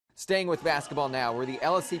Staying with basketball now, where the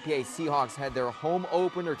LSC-PA Seahawks had their home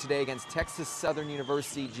opener today against Texas Southern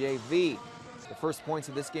University JV. The first points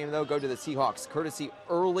of this game, though, go to the Seahawks, courtesy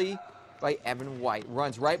early by Evan White.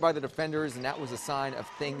 Runs right by the defenders, and that was a sign of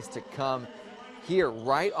things to come. Here,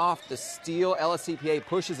 right off the steal, LSC-PA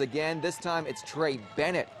pushes again. This time it's Trey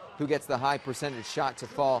Bennett who gets the high percentage shot to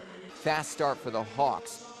fall. Fast start for the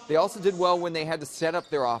Hawks. They also did well when they had to set up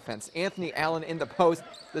their offense. Anthony Allen in the post,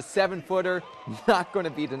 the 7-footer, not going to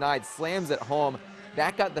be denied, slams it home.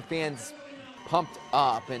 That got the fans pumped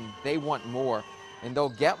up, and they want more, and they'll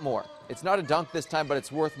get more. It's not a dunk this time, but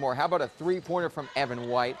it's worth more. How about a three-pointer from Evan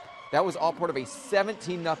White? That was all part of a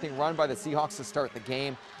 17-0 run by the Seahawks to start the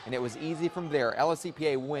game, and it was easy from there.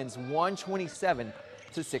 LSC-PA wins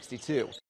 127-62.